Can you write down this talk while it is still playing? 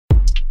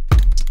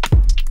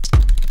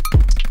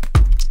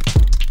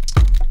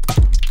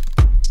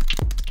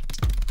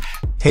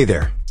Hey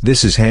there,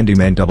 this is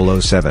HanDIYman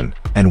 007,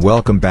 and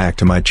welcome back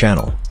to my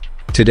channel.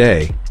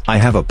 Today, I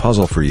have a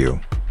puzzle for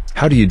you.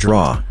 How do you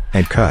draw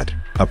and cut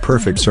a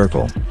perfect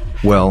circle?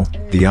 Well,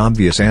 the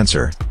obvious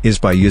answer is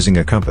by using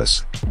a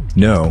compass.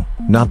 No,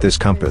 not this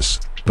compass,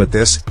 but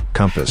this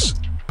compass.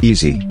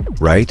 Easy,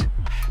 right?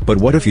 But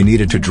what if you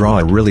needed to draw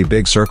a really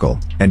big circle,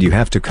 and you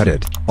have to cut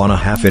it on a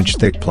half-inch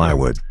thick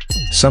plywood?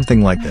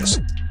 Something like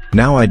this.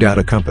 Now I doubt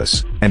a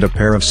compass and a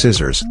pair of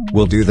scissors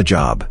will do the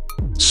job.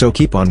 So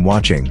keep on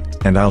watching,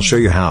 and I'll show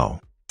you how.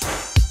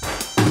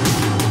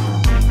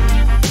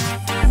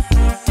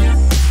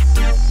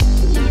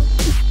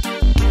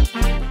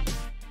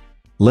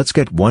 Let's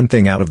get one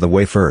thing out of the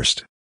way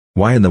first.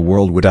 Why in the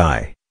world would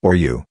I, or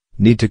you,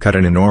 need to cut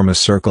an enormous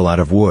circle out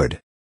of wood?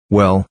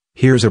 Well,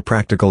 here's a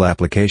practical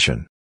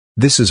application.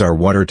 This is our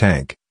water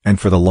tank, and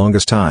for the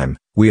longest time,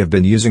 we have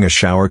been using a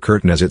shower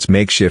curtain as its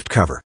makeshift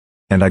cover.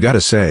 And I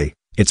gotta say,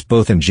 it's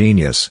both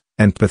ingenious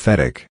and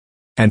pathetic.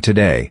 And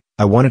today,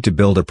 I wanted to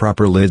build a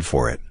proper lid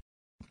for it.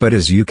 But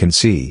as you can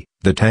see,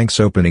 the tank's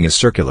opening is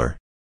circular.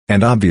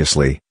 And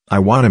obviously, I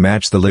want to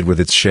match the lid with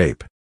its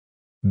shape.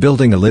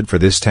 Building a lid for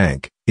this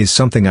tank is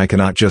something I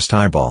cannot just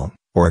eyeball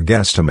or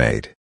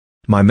guesstimate.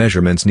 My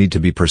measurements need to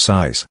be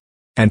precise.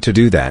 And to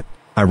do that,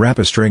 I wrap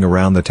a string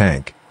around the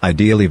tank,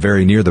 ideally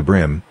very near the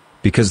brim,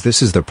 because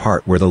this is the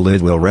part where the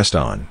lid will rest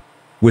on.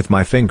 With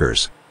my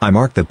fingers, I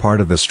mark the part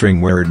of the string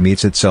where it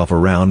meets itself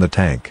around the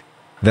tank.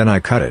 Then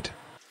I cut it.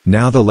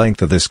 Now the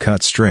length of this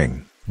cut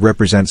string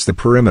represents the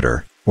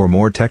perimeter, or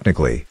more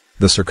technically,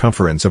 the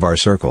circumference of our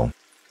circle.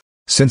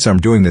 Since I'm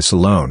doing this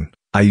alone,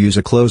 I use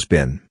a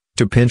clothespin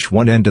to pinch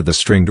one end of the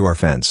string to our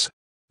fence.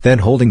 Then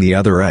holding the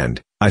other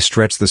end, I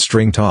stretch the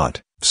string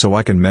taut, so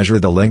I can measure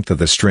the length of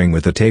the string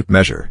with a tape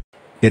measure.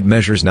 It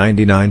measures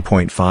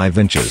 99.5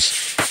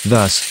 inches.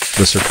 Thus,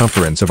 the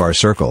circumference of our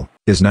circle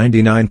is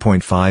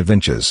 99.5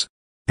 inches.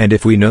 And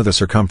if we know the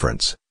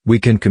circumference, we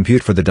can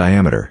compute for the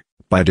diameter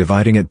by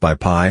dividing it by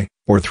pi,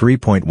 or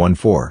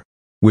 3.14,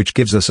 which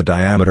gives us a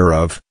diameter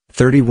of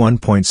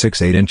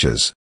 31.68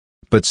 inches.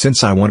 But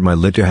since I want my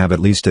lid to have at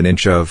least an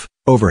inch of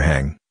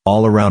overhang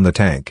all around the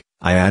tank,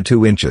 I add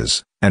 2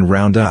 inches and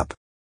round up.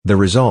 The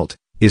result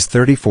is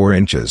 34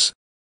 inches.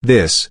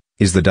 This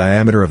is the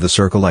diameter of the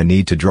circle I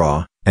need to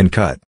draw and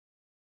cut.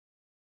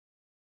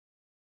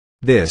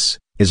 This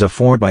is a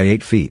 4 by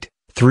 8 feet,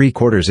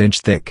 3/4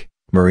 inch thick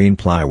marine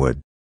plywood.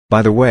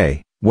 By the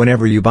way,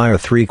 whenever you buy a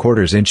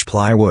 3/4 inch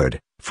plywood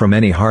from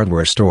any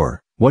hardware store,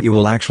 what you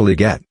will actually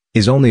get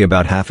is only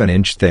about half an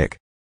inch thick.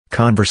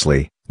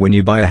 Conversely, when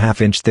you buy a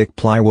half-inch thick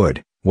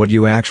plywood, what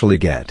you actually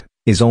get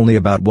is only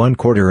about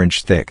 1/4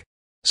 inch thick.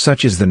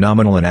 Such is the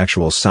nominal and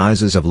actual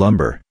sizes of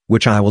lumber,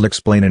 which I will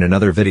explain in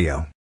another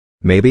video.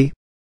 Maybe?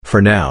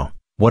 For now,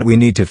 what we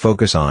need to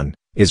focus on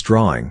is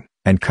drawing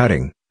and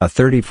cutting a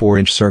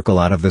 34-inch circle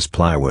out of this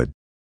plywood.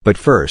 But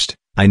first,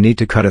 I need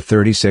to cut a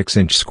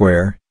 36-inch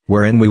square,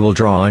 wherein we will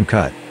draw and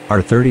cut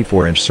our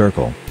 34-inch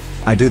circle.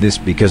 I do this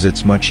because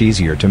it's much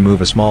easier to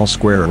move a small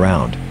square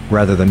around,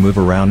 rather than move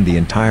around the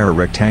entire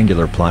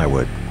rectangular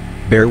plywood.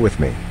 Bear with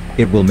me,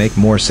 it will make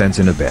more sense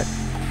in a bit.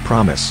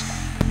 Promise.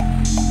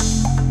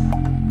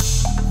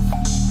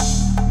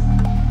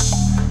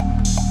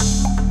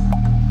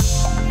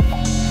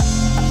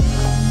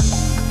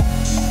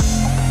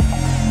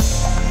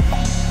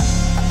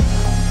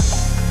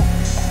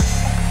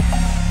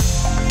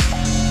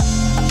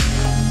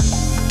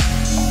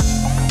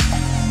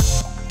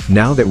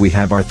 Now that we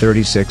have our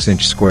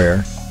 36-inch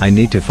square, I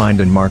need to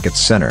find and mark its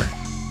center.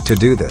 To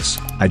do this,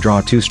 I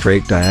draw 2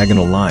 straight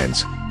diagonal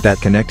lines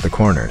that connect the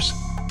corners.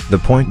 The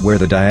point where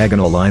the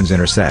diagonal lines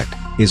intersect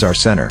is our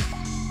center.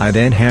 I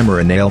then hammer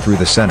a nail through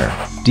the center,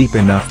 deep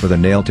enough for the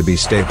nail to be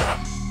stable.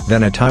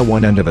 Then I tie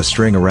one end of a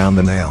string around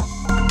the nail.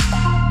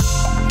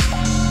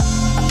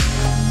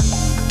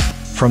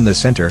 From the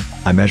center,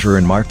 I measure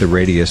and mark the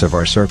radius of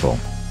our circle.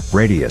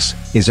 Radius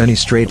is any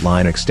straight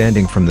line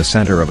extending from the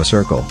center of a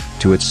circle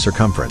to its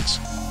circumference.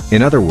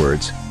 In other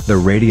words, the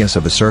radius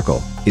of a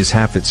circle is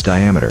half its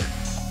diameter.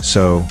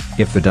 So,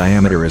 if the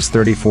diameter is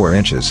 34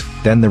 inches,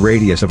 then the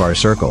radius of our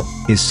circle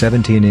is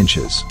 17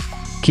 inches.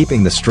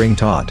 Keeping the string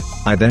taut,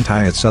 I then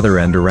tie its other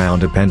end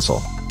around a pencil.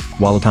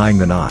 While tying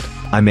the knot,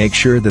 I make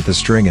sure that the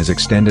string is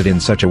extended in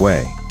such a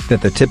way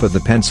that the tip of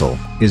the pencil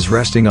is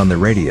resting on the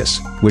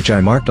radius, which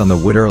I marked on the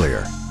wood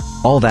earlier.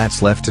 All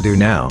that's left to do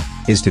now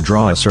is to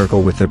draw a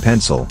circle with the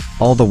pencil,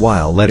 all the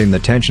while letting the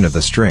tension of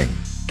the string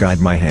guide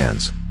my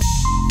hands.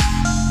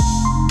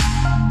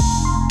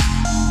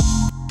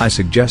 I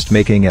suggest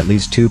making at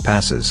least 2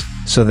 passes,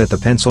 so that the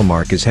pencil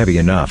mark is heavy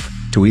enough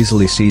to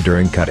easily see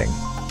during cutting.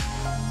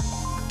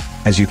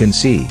 As you can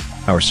see,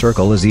 our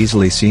circle is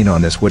easily seen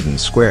on this wooden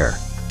square.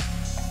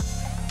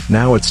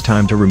 Now it's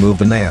time to remove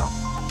the nail.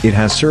 It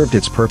has served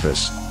its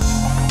purpose.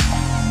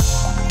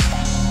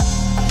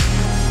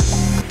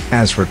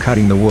 As for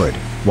cutting the wood,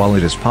 while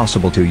it is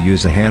possible to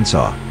use a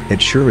handsaw,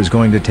 it sure is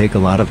going to take a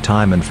lot of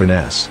time and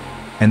finesse.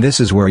 And this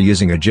is where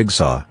using a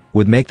jigsaw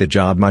would make the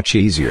job much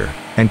easier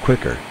and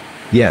quicker.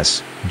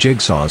 Yes,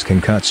 jigsaws can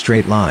cut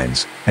straight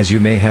lines, as you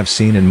may have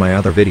seen in my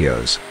other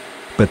videos.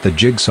 But the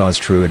jigsaw's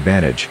true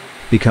advantage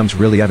becomes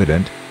really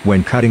evident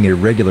when cutting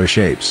irregular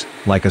shapes,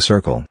 like a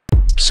circle.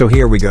 So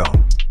here we go.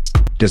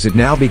 Does it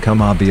now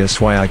become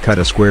obvious why I cut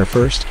a square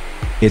first?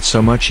 It's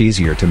so much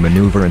easier to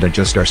maneuver and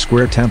adjust our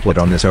square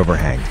template on this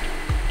overhang.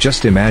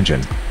 Just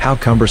imagine how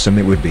cumbersome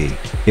it would be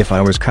if I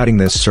was cutting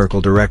this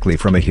circle directly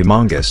from a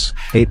humongous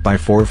 8 by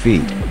 4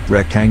 feet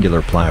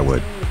rectangular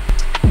plywood.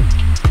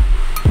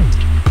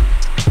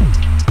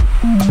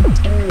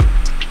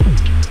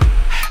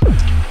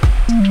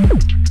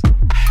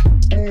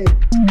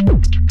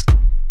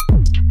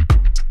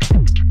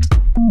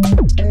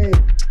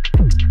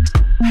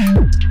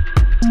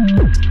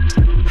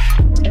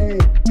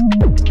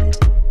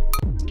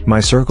 My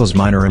circle's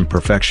minor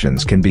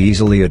imperfections can be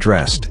easily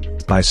addressed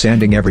by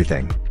sanding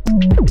everything.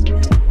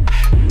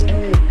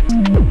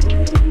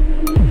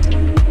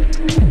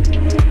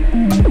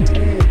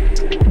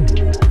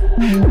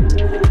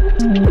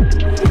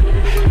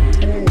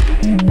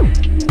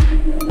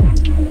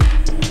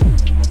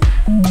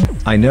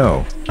 I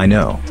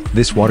know,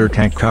 this water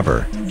tank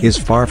cover is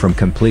far from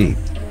complete.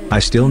 I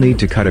still need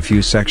to cut a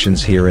few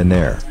sections here and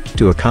there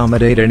to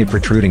accommodate any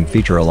protruding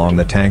feature along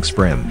the tank's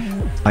brim.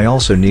 I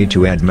also need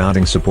to add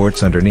mounting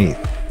supports underneath,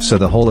 so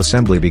the whole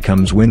assembly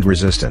becomes wind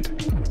resistant.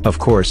 Of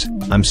course,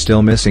 I'm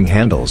still missing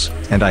handles,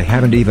 and I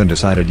haven't even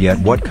decided yet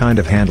what kind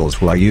of handles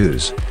will I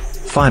use.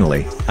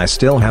 Finally, I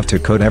still have to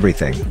coat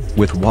everything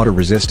with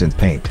water-resistant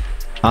paint.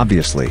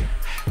 Obviously.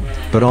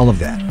 But all of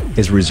that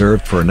is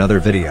reserved for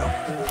another video.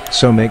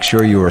 So make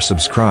sure you are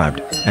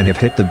subscribed, and have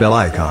hit the bell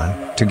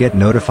icon to get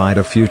notified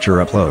of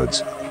future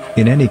uploads.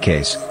 In any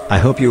case, I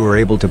hope you were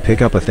able to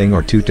pick up a thing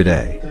or two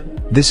today.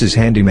 This is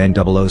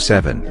HanDIYman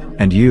 007,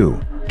 and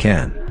you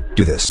can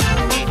do this.